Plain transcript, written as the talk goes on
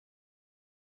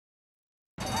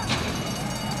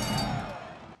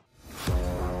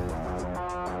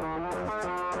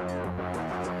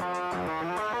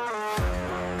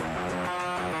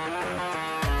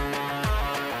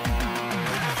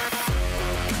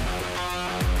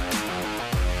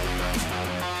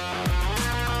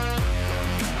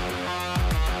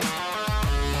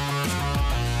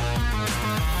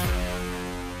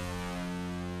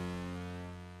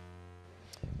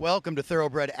Welcome to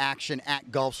Thoroughbred Action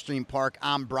at Gulfstream Park.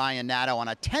 I'm Brian Nadeau on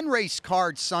a 10-race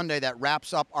card Sunday that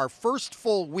wraps up our first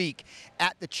full week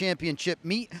at the championship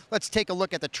meet. Let's take a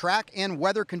look at the track and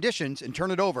weather conditions and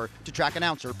turn it over to track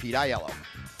announcer Pete Aiello.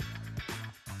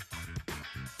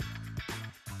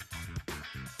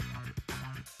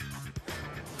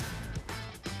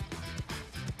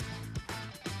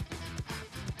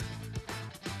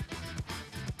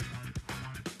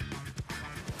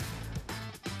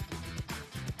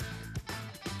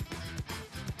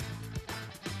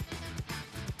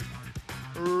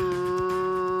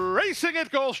 Racing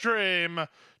at Gulfstream.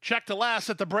 Check to last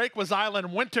at the break was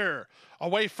Island Winter.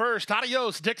 Away first,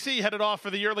 Adios Dixie headed off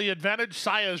for the early advantage.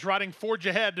 Saya is riding Forge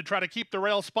ahead to try to keep the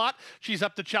rail spot. She's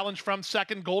up to challenge from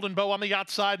second. Golden Bow on the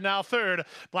outside now third.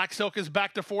 Black Silk is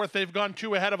back to fourth. They've gone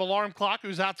two ahead of Alarm Clock,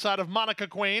 who's outside of Monica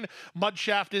Queen.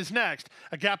 Mudshaft is next.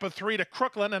 A gap of three to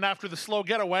Crooklyn, and after the slow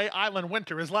getaway, Island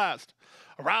Winter is last.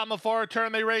 Around the far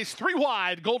turn, they race three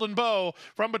wide. Golden Bow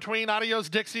from between Adios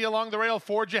Dixie along the rail.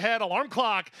 Forge ahead. Alarm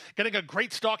Clock getting a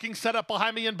great stalking setup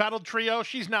behind the embattled trio.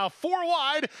 She's now four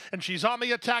wide, and she's on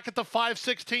the attack at the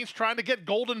 5/16, trying to get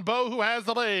Golden Bow, who has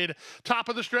the lead. Top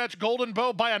of the stretch, Golden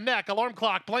Bow by a neck. Alarm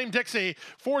Clock, Blame Dixie.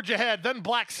 Forge ahead, then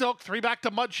Black Silk. Three back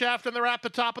to Mudshaft, and they're at the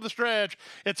top of the stretch.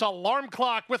 It's Alarm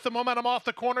Clock with the momentum off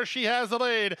the corner. She has the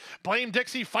lead. Blame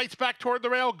Dixie fights back toward the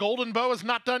rail. Golden Bow is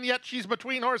not done yet. She's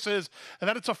between horses. And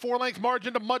then it's a four-length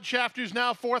margin to Mudshaft, who's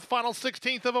now fourth, final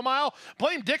 16th of a mile.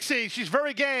 Blame Dixie, she's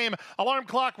very game. Alarm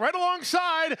Clock right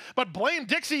alongside, but Blame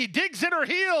Dixie digs in her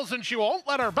heels, and she won't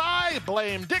let her by.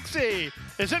 Blame Dixie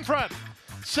is in front.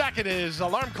 Second is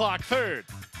Alarm Clock, third.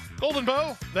 Golden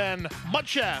Bow, then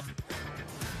Mudshaft.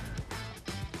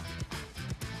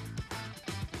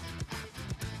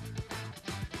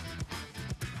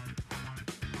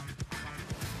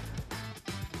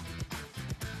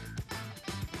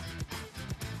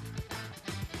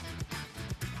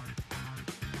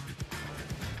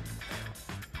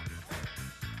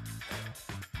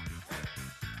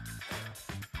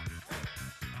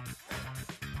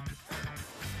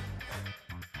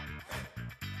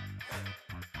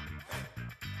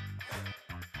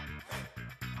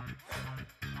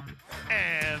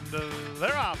 And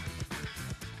they're up.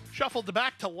 Shuffled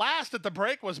back to last at the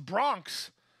break was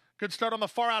Bronx. Good start on the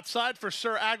far outside for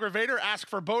Sir Aggravator. Ask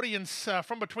for Bodie and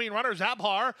from between runners,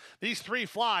 Abhar. These three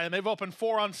fly, and they've opened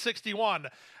 4 on 61.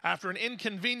 After an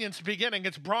inconvenience beginning,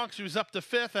 it's Bronx who's up to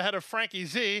fifth ahead of Frankie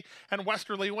Z, and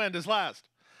Westerly Wind is last.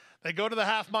 They go to the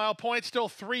half-mile point, still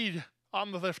three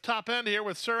on the top end here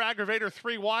with Sir Aggravator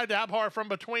three wide, Abhar from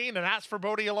between, and Ask for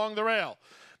Bodie along the rail.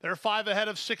 They're 5 ahead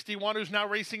of 61, who's now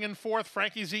racing in fourth.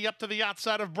 Frankie Z up to the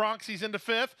outside of Bronx. He's into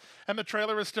fifth, and the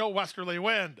trailer is still Westerly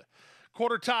Wind.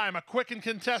 Quarter time, a quick and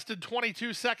contested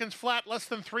 22 seconds flat, less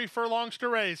than 3 furlongs to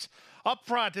race. Up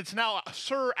front, it's now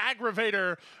Sir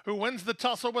Aggravator who wins the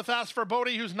tussle with Ask for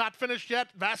Bodie, who's not finished yet.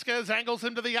 Vasquez angles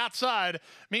him to the outside.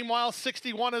 Meanwhile,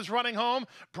 61 is running home.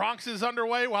 Bronx is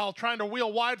underway while trying to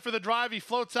wheel wide for the drive. He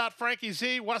floats out Frankie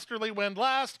Z. Westerly Wind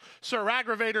last. Sir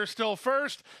Aggravator still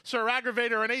first. Sir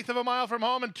Aggravator an eighth of a mile from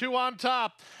home and 2 on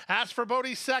top. Ask for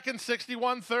Bodie second,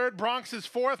 61 third. Bronx is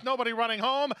fourth. Nobody running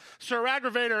home. Sir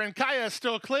Aggravator and Kaya is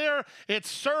still clear.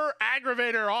 It's Sir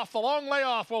Aggravator off the long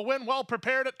layoff. Will win well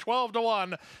prepared at 12-1.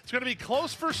 It's going to be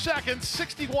close for second.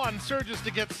 61 surges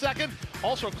to get second.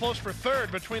 Also close for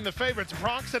third between the favorites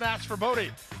Bronx and Ask for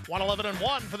Bodie.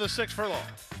 111-1 for the 6 furlong.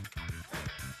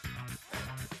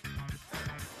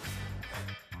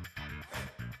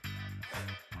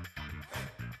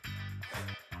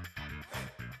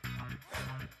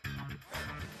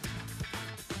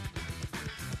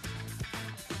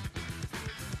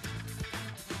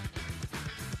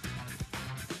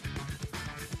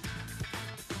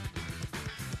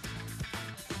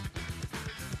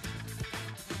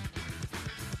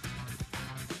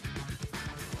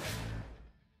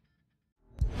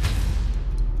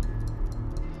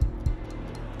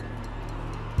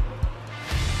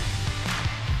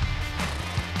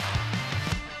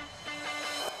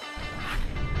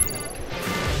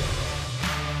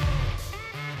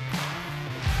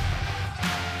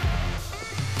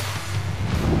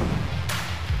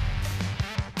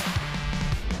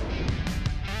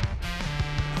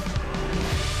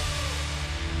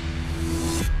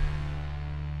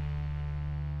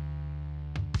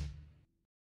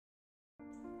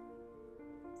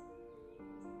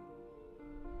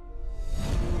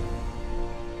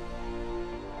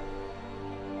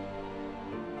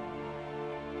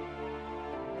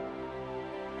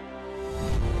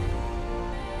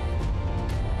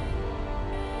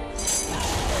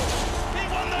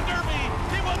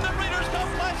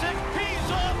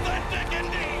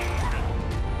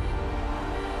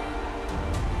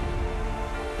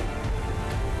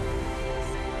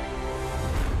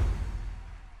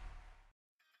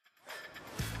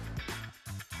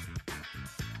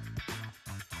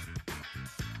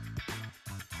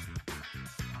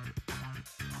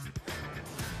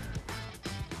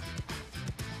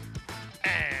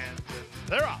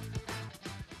 they're off.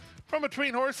 From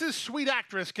between horses, Sweet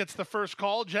Actress gets the first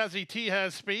call. Jazzy T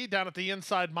has speed. Down at the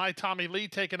inside, My Tommy Lee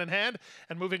taken in hand.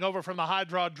 And moving over from the high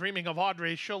draw, Dreaming of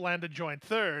Audrey, she'll land a joint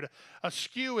third.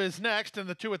 Askew is next, and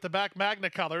the two at the back, Magna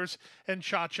Colors and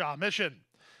Cha Cha Mission.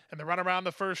 And the run around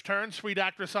the first turn, Sweet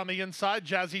Actress on the inside,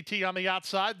 Jazzy T on the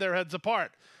outside, their heads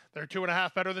apart. They're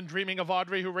 2.5 better than Dreaming of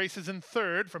Audrey, who races in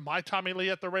third, from My Tommy Lee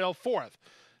at the rail fourth.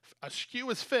 Askew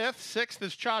is fifth, sixth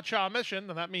is Cha Cha Mission,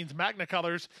 and that means Magna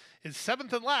Colors is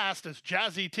seventh and last as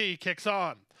Jazzy T kicks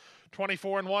on.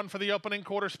 24-1 for the opening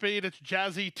quarter speed. It's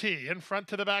Jazzy T in front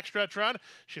to the backstretch run.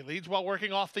 She leads while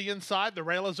working off the inside. The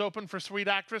rail is open for Sweet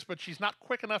Actress, but she's not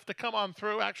quick enough to come on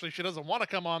through. Actually, she doesn't want to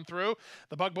come on through.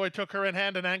 The Bug Boy took her in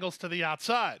hand and angles to the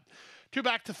outside. Two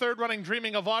back to third, running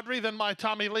Dreaming of Audrey, then My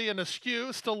Tommy Lee and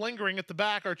Askew. Still lingering at the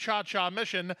back are Cha Cha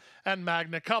Mission and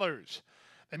Magna Colors.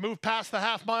 They move past the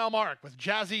half-mile mark with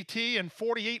Jazzy T and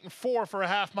 48-4 for a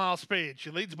half-mile speed. She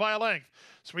leads by a length.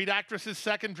 Sweet Actress is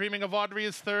second, Dreaming of Audrey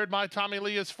is third, My Tommy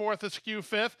Lee is fourth, Askew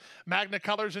fifth, Magna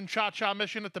Colors and Cha Cha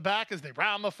Mission at the back as they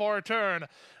round the far turn.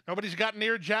 Nobody's got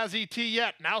near Jazzy T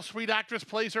yet. Now Sweet Actress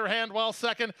plays her hand well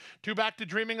second. Two back to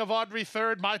Dreaming of Audrey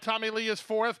third, My Tommy Lee is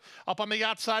fourth. Up on the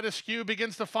outside, Askew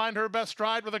begins to find her best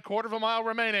stride with a quarter of a mile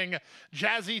remaining.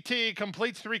 Jazzy T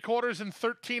completes 3/4 in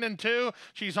 13-2.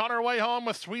 She's on her way home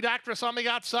with Sweet Actress on the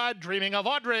outside, Dreaming of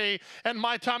Audrey, and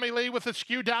My Tommy Lee with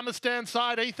Askew down the stand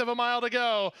side, 1/8 of a mile to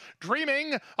go.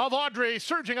 Dreaming of Audrey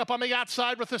surging up on the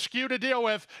outside with Askew to deal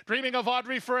with. Dreaming of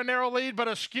Audrey for a narrow lead, but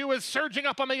Askew is surging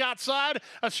up on the outside.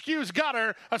 Askew's got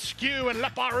her. Askew and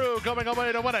Leparu going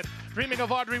away to win it. Dreaming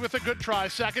of Audrey with a good try.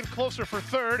 Second, closer for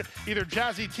third, either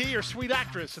Jazzy T or Sweet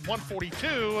Actress in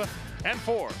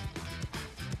 1:42.4.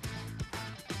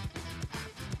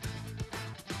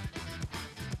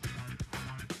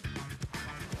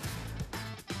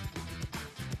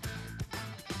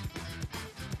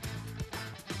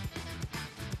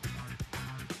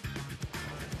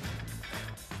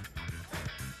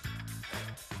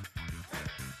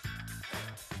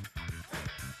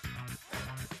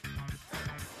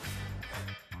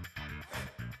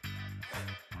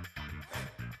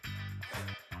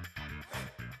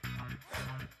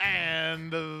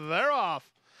 And they're off.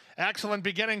 Excellent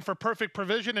beginning for Perfect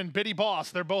Provision and Biddy Boss.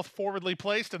 They're both forwardly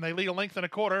placed, and they lead a length and a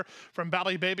quarter from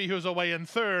Bally Baby, who's away in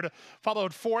third.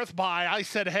 Followed fourth by I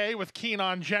Said Hey with Keen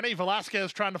on Jenny.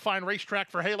 Velasquez trying to find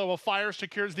racetrack for Halo of Fire,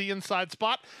 secures the inside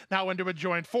spot, now into a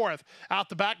joint fourth. Out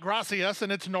the back, Gracias,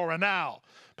 and it's Nora now.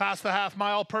 Past the half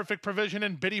mile, Perfect Provision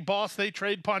and Biddy Boss, they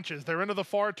trade punches. They're into the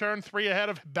far turn, 3 ahead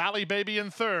of Bally Baby in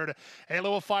third.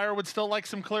 Halo of Fire would still like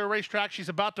some clear racetrack. She's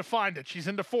about to find it. She's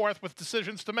into fourth with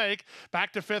decisions to make.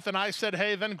 Back to fifth, and I Said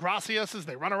Hey, then Gracias as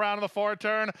they run around in the far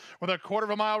turn with a quarter of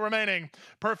a mile remaining.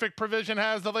 Perfect Provision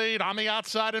has the lead on the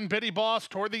outside, and Biddy Boss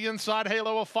toward the inside.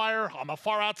 Halo of Fire on the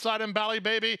far outside, and Bally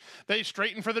Baby, they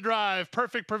straighten for the drive.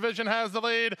 Perfect Provision has the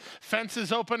lead. Fence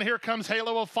is open. Here comes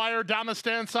Halo of Fire down the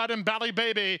stand side, and Bally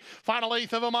Baby. Final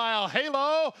 1/8 of a mile.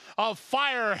 Halo of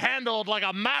Fire handled like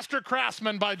a master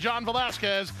craftsman by John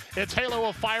Velasquez. It's Halo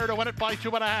of Fire to win it by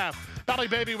 2.5. Bally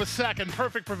Baby was second.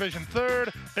 Perfect Provision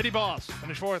third. Biddy Boss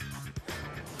finished fourth.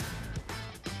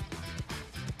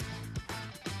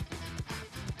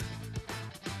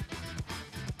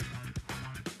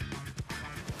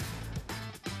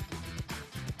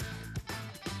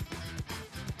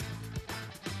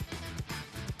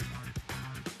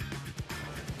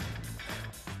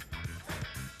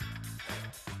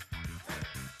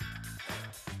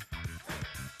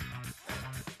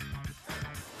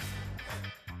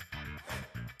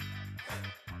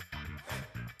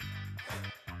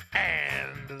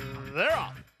 And they're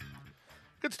off.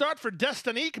 Good start for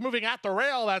Destinique, moving at the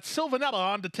rail. That's Silvanella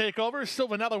on to take over.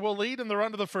 Silvanella will lead in the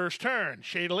run to the first turn.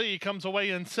 Shade Lee comes away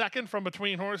in second from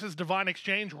between horses. Divine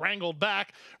Exchange wrangled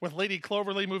back with Lady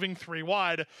Cloverly moving 3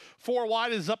 wide. 4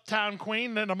 wide is Uptown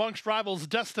Queen, and amongst rivals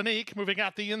Destinique moving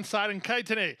out the inside and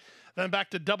Kaitani. Then back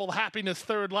to Double Happiness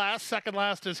third last. Second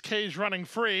last is Cage running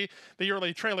free. The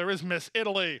early trailer is Miss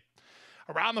Italy.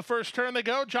 Around the first turn they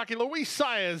go. Jockey Luis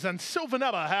Saez and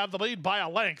Silvanella have the lead by a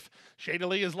length. Shady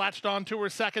Lee is latched on to her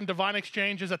second. Divine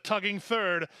Exchange is a tugging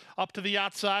third. Up to the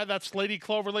outside, that's Lady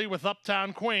Cloverly with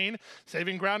Uptown Queen.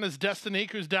 Saving ground is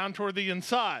Destinique, who's down toward the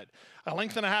inside. A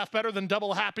length and a half better than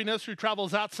Double Happiness, who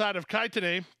travels outside of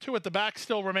Kaitani. 2 at the back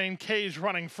still remain Cage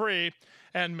running free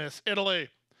and Miss Italy.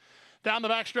 Down the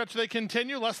backstretch they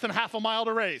continue, less than half a mile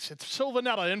to race. It's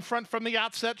Silvanella in front from the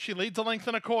outset. She leads a length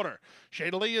and a quarter.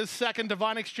 Shadley is second.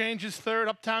 Divine Exchange is third.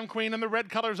 Uptown Queen and the red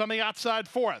colors on the outside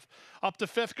fourth. Up to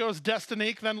fifth goes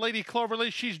Destinique, then Lady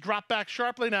Cloverleaf. She's dropped back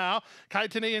sharply now.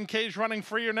 Kaitani and Cage running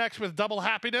free are next with Double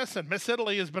Happiness, and Miss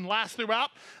Italy has been last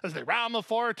throughout as they round the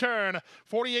far turn.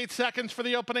 48 seconds for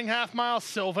the opening half mile.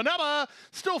 Silvanella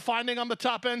still finding on the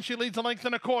top end. She leads a length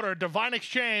and a quarter. Divine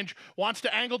Exchange wants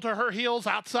to angle to her heels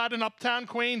outside an Uptown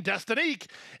Queen.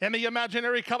 Destinique in the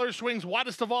imaginary color swings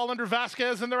widest of all under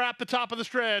Vasquez, and they're at the top of the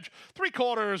stretch.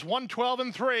 3/4, 1:12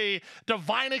 and 3.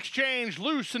 Divine Exchange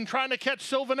loose and trying to catch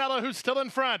Silvanella, who's still in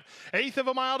front. Eighth of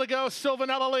a mile to go.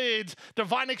 Silvanella leads.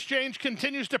 Divine Exchange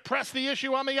continues to press the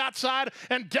issue on the outside,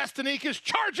 and Destinique is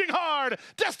charging hard.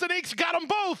 Destinique's got them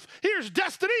both. Here's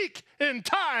Destinique in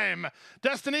time.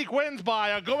 Destinique wins by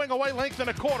a going away length and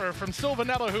a quarter from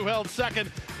Silvanella, who held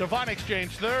second. Divine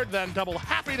Exchange third, then Double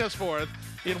Happiness fourth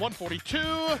in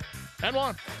 1:42 and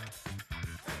 1.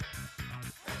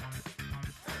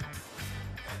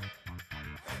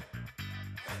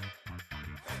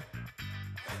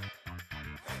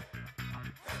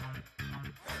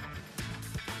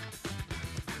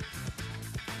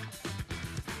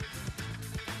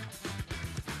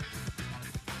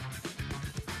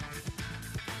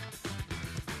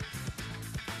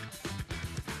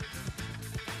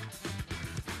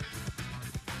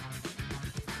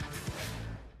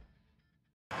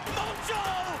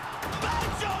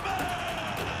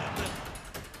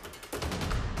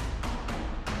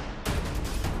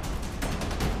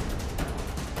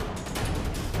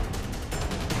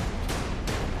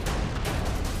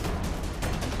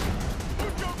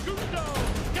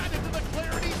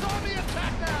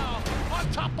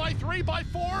 Top by 3, by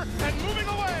 4, and moving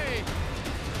away.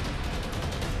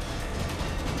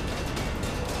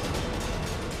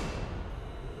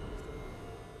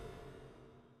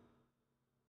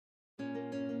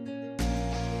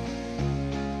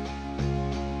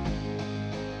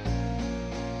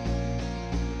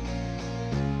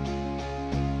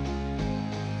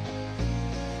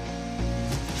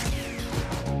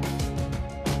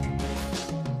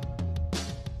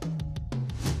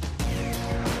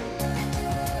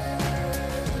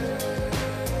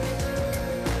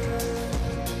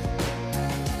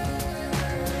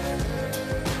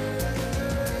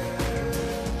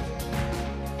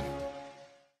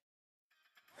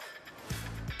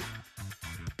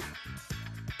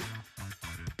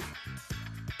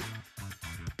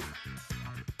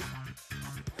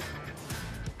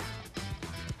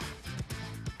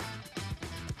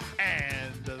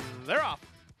 And they're off.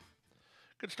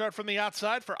 Good start from the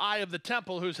outside for Eye of the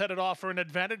Temple, who's headed off for an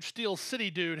advantage. Steel City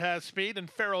Dude has speed, and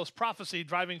Pharaoh's Prophecy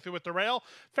driving through at the rail.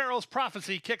 Pharaoh's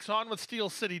Prophecy kicks on with Steel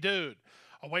City Dude.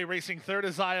 Away racing third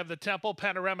is Eye of the Temple.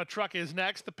 Panorama Truck is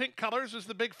next. The pink colors is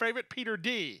the big favorite, Peter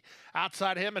D.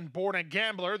 Outside him and Born a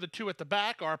Gambler, the two at the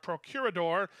back are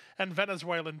Procurador and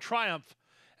Venezuelan Triumph.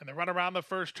 In the run around the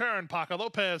first turn, Paco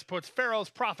Lopez puts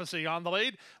Pharaoh's Prophecy on the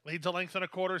lead. Leads a length and a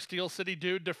quarter. Steel City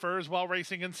Dude defers while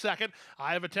racing in second.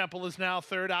 Eye of a Temple is now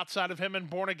third. Outside of him and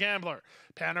Born a Gambler.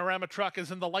 Panorama Truck is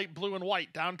in the light blue and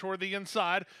white down toward the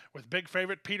inside, with big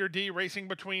favorite Peter D racing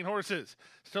between horses.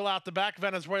 Still out the back,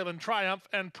 Venezuelan Triumph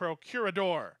and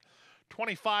Procurador.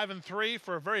 25 and 3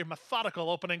 for a very methodical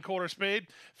opening quarter speed.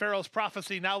 Pharaoh's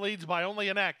Prophecy now leads by only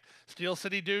a neck. Steel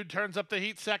City Dude turns up the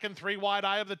heat second, 3 wide.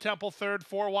 Eye of the Temple third,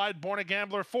 4 wide. Born a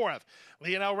Gambler fourth.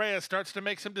 Lionel Reyes starts to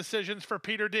make some decisions for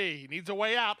Peter D. He needs a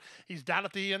way out. He's down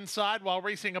at the inside while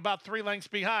racing about 3 lengths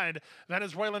behind.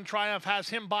 Venezuelan Triumph has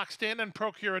him boxed in, and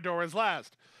Procurador is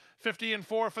last. 50 and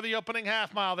 4 for the opening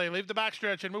half mile. They leave the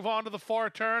backstretch and move on to the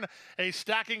far turn. A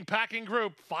stacking, packing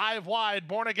group. 5 wide.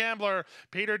 Born a Gambler.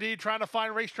 Peter D trying to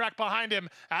find racetrack behind him.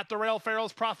 At the rail,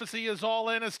 Pharaoh's Prophecy is all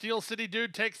in as Steel City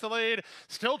Dude takes the lead.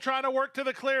 Still trying to work to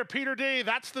the clear. Peter D,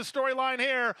 that's the storyline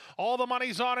here. All the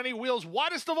money's on, and he wheels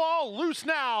widest of all. Loose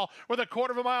now with a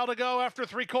quarter of a mile to go after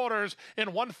 3/4.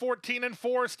 In 1:14 and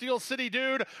 4, Steel City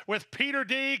Dude with Peter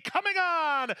D coming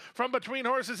on from between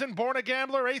horses and Born a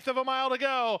Gambler. 1/8 of a mile to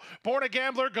go. Born a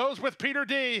Gambler goes with Peter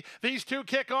D. These two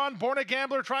kick on. Born a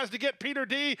Gambler tries to get Peter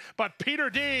D, but Peter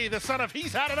D, the son of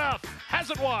He's Had Enough,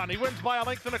 hasn't won. He wins by a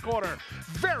length and a quarter.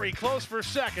 Very close for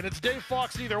second. It's Dave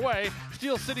Fox either way.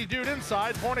 Steel City Dude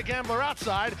inside. Born a Gambler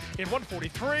outside in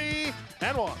 1:43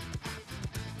 and 1.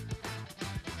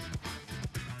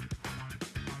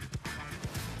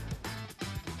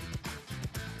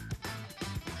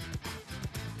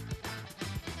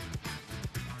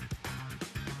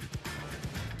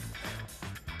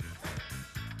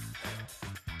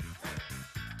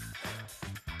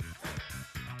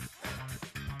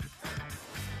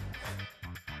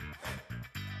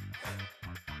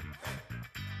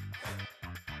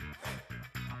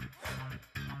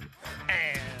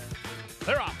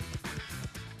 they're off.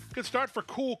 Good start for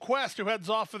Cool Quest, who heads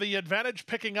off for the advantage.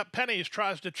 Picking up pennies,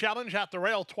 tries to challenge at the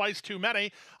rail, twice too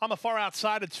many. On the far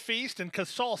outside, it's Feast, and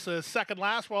Casalsa is second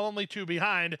last, while only two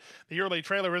behind. The early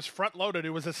trailer is front-loaded. It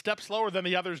was a step slower than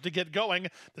the others to get going.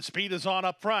 The speed is on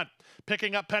up front.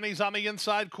 Picking up pennies on the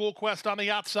inside, Cool Quest on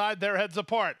the outside. Their heads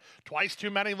apart. Twice too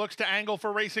many looks to angle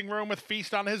for racing room with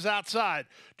Feast on his outside.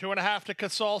 2.5 to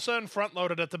Casalsa, and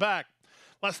front-loaded at the back.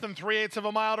 Less than 3/8 of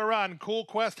a mile to run. Cool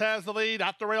Quest has the lead.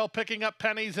 At the rail, picking up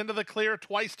pennies into the clear.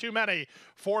 Twice too many.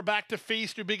 4 back to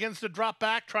Feast, who begins to drop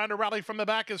back. Trying to rally from the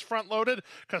back is front-loaded.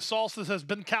 Casalsas has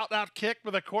been count-out kicked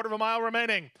with 1/4 of a mile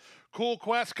remaining. Cool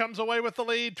Quest comes away with the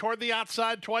lead. Toward the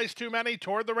outside, twice too many.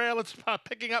 Toward the rail, it's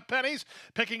picking up pennies.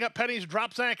 Picking up pennies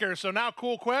drops anchor. So now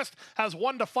Cool Quest has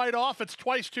one to fight off. It's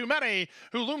twice too many,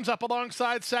 who looms up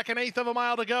alongside second. 1/8 of a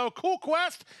mile to go. Cool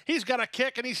Quest, he's got a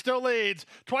kick and he still leads.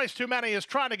 Twice too many is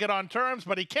trying to get on terms,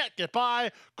 but he can't get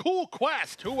by. Cool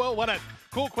Quest, who will win it?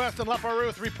 Cool Quest and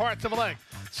Leparu, 3 parts of a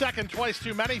length. Second, twice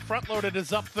too many. Front-loaded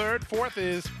is up third. Fourth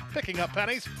is picking up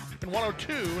pennies in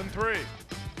 102 and 3.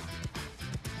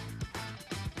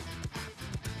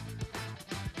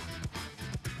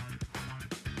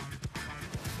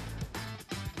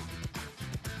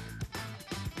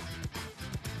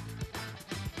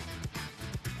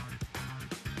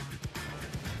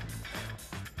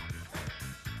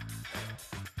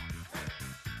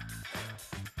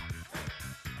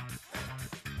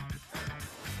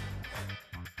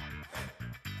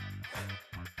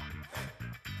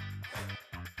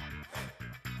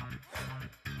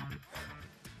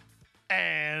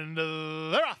 And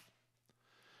they're off.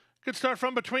 Good start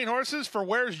from between horses for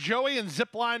Where's Joey and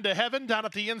Zipline to Heaven. Down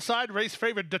at the inside, race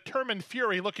favorite Determined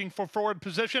Fury looking for forward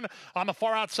position. On the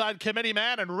far outside, Committee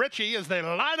Man and Richie as they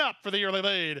line up for the early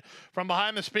lead. From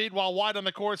behind the speed, while wide on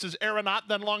the course is Aeronaut,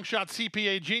 then long shot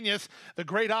CPA Genius. The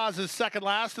Great Oz is second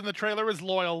last, and the trailer is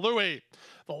Loyal Louie.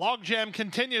 The logjam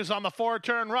continues on the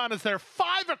 4-turn run as there are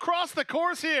 5 across the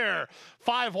course here.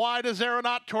 5 wide is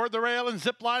Aeronaut toward the rail and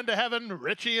Zipline to Heaven.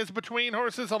 Richie is between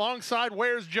horses alongside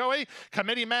Where's Joey.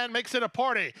 Committee Man makes it a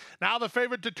party. Now the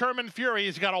favorite Determined Fury.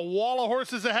 He's got a wall of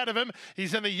horses ahead of him.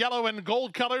 He's in the yellow and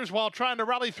gold colors while trying to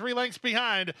rally 3 lengths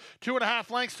behind.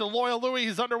 2.5 lengths to Loyal Louie.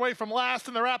 He's underway from last,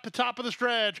 and they're at the top of the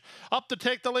stretch. Up to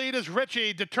take the lead is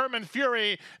Richie. Determined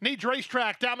Fury needs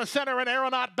racetrack down the center, and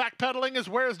Aeronaut backpedaling is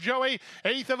Where's Joey.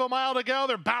 1/8 of a mile to go.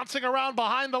 They're bouncing around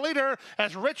behind the leader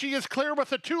as Richie is clear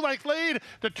with a 2-length lead.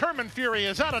 Determined Fury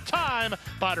is out of time,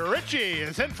 but Richie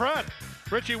is in front.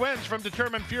 Richie wins from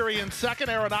Determined Fury in second.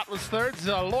 Aeronaut was third.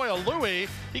 Loyal Louie,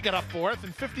 he got up fourth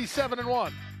in 57 and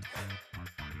 1.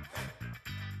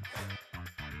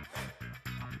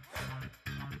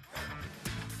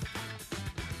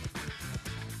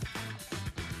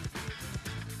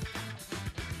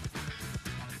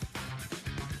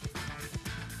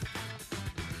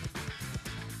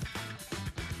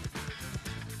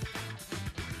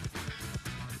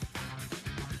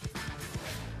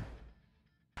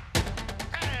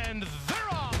 And they're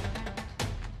off.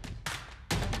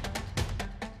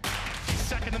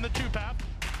 Second in the 2-path.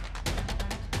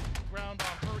 Ground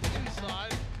on her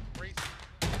inside. Race.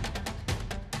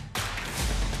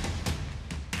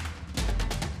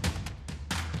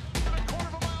 And 1/4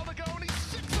 of a mile to go, and he's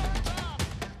 6 on top.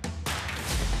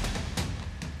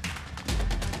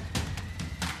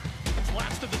 It's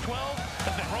last of the 12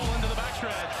 as they roll into the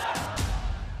backstretch.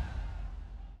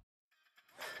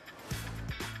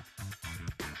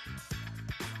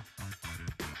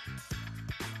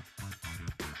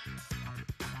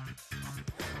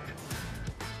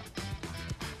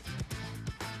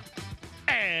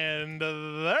 And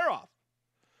they're off.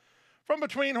 From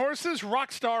between horses,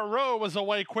 Rockstar Row was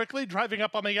away quickly. Driving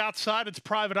up on the outside, it's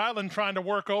Private Island trying to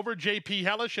work over. JP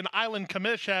Hellish and Island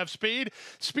Commish have speed.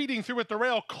 Speeding through at the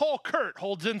rail, Cole Kurt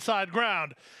holds inside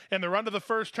ground. In the run to the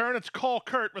first turn, it's Cole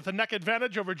Kurt with a neck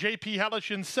advantage over JP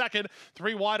Hellish in second.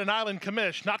 3 wide and Island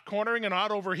Commish. Not cornering and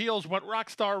out over heels went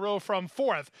Rockstar Row from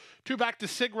fourth. 2 back to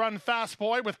Sig Run Fast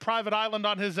Boy with Private Island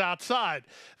on his outside.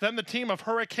 Then the team of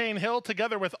Hurricane Hill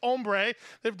together with Ombre.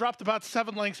 They've dropped about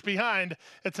 7 lengths behind.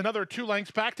 It's another 2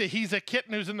 lengths back to He's a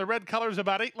Kitten, who's in the red colors,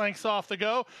 about 8 lengths off the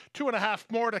go. 2.5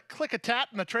 more to Click-a-Tat,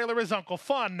 and the trailer is Uncle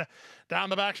Fun. Down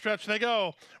the backstretch they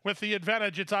go. With the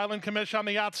advantage, it's Island Commish on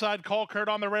the outside, Cole Kurt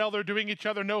on the rail. They're doing each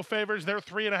other no favors. They're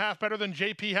 3.5 better than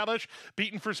JP Hellish,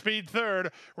 beaten for speed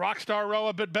third. Rockstar Row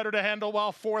a bit better to handle,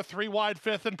 while fourth, 3 wide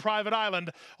fifth, and Private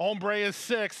Island. Ombre is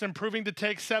sixth, improving to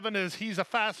take 7 as He's a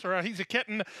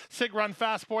Kitten. Sig Run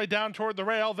Fast Boy down toward the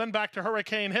rail, then back to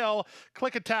Hurricane Hill.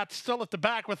 Click-a-Tat still at the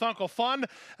back with Uncle fun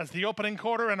as the opening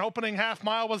quarter and opening half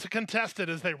mile was contested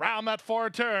as they round that far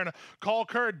turn.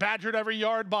 Colkert badgered every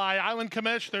yard by Island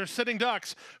Commish. They're sitting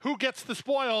ducks. Who gets the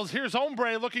spoils? Here's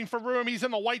Ombre looking for room. He's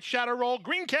in the white shadow roll.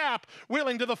 Green cap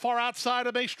wheeling to the far outside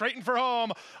and they straighten for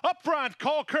home. Up front,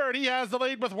 Colkert. He has the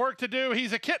lead with work to do.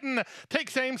 He's a kitten.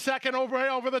 Takes aim second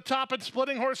over the top and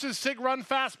splitting horses. Sig Run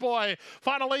Fast Boy.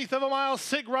 Final eighth of a mile.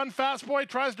 Sig Run Fast Boy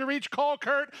tries to reach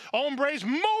Colkert. Ombre's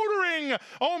motoring.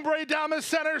 Ombre down the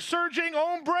center, surging.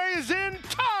 Ombre is in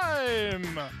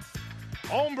time.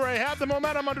 Ombre had the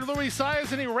momentum under Louis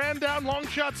Saez, and he ran down long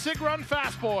shot Sig Run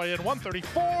Fast Boy at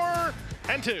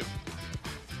 1:34.2.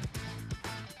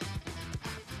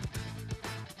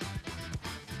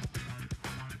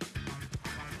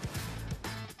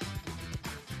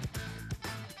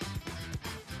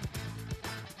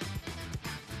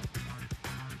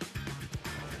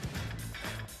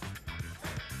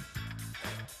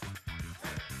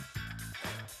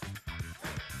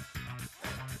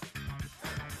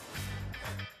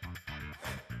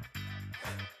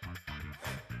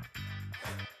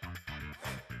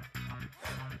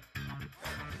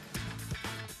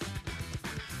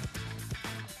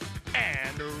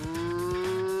 And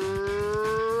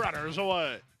runners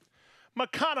away.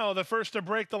 Meccano, the first to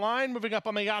break the line, moving up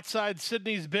on the outside.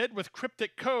 Sydney's Bid with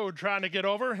Cryptic Code trying to get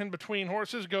over. In between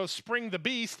horses goes Spring the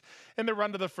Beast in the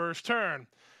run to the first turn.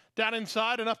 Down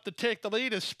inside and up to take the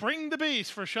lead is Spring the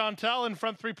Beast for Chantal. In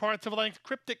front 3/4 of a length.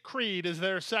 Cryptic Creed is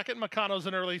their second. Meccano's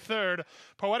an early third.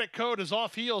 Poetic Code is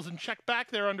off heels and checked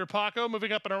back there under Paco.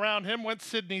 Moving up and around him went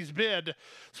Sydney's Bid.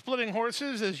 Splitting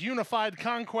horses is Unified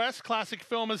Conquest. Classic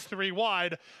Film is 3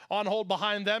 wide. On hold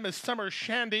behind them is Summer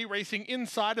Shandy racing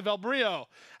inside of El Brio.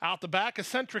 Out the back is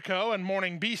Centrico and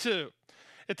Morning Bisou.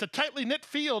 It's a tightly knit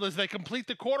field as they complete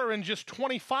the quarter in just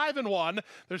 25-1.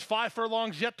 There's 5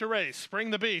 furlongs yet to race.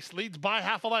 Spring the Beast leads by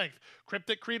half a length.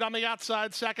 Cryptic Creed on the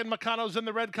outside second. Meccano's in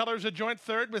the red colors a joint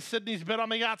third with Sydney's Bid on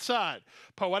the outside.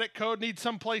 Poetic Code needs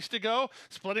some place to go.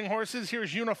 Splitting horses,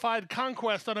 here's Unified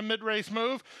Conquest on a mid-race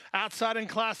move. Outside in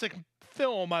Classic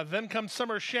Film. Then comes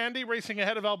Summer Shandy racing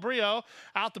ahead of El Brio.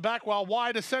 Out the back while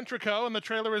wide is Centrico, and the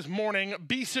trailer is Morning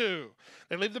Bisou.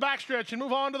 They leave the backstretch and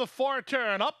move on to the far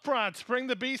turn. Up front, Spring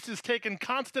the Beast is taking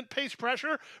constant pace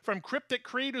pressure from Cryptic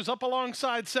Creed, who's up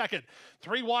alongside second.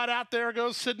 3 wide out there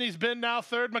goes Sydney's Bid, now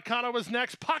third. Meccano is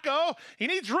next. Paco, he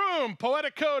needs room.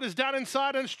 Poetic Code is down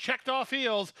inside and is checked off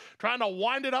heels. Trying to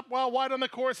wind it up while wide on the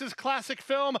course is Classic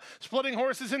Film. Splitting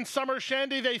horses in Summer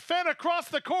Shandy. They fin across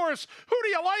the course. Who do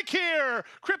you like here?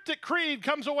 Cryptic Creed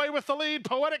comes away with the lead.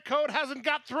 Poetic Code hasn't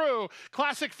got through.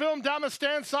 Classic Film down the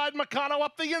stand side. Meccano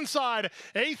up the inside.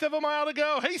 1/8 of a mile to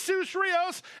go. Jesus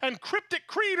Rios and Cryptic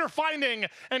Creed are finding.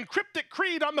 And Cryptic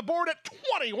Creed on the board at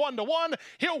 21-1.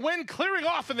 He'll win, clearing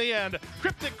off in the end.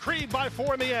 Cryptic Creed by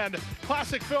 4 in the end.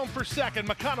 Classic Film for second.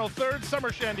 Meccano third.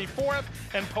 Summer Shandy fourth.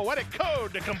 And Poetic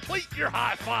Code to complete your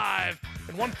high five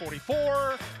in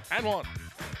 1:44.1.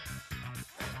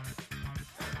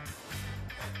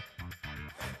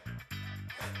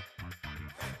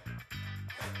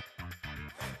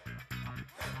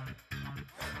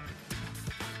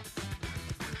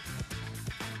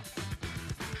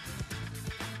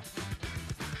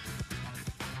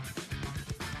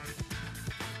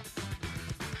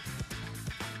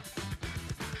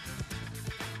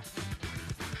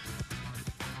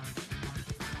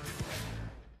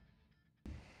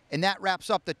 And that wraps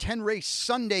up the 10-race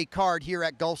Sunday card here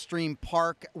at Gulfstream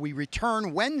Park. We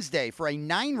return Wednesday for a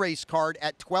 9-race card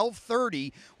at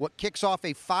 12:30, what kicks off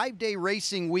a 5-day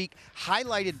racing week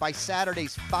highlighted by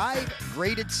Saturday's 5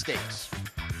 graded stakes.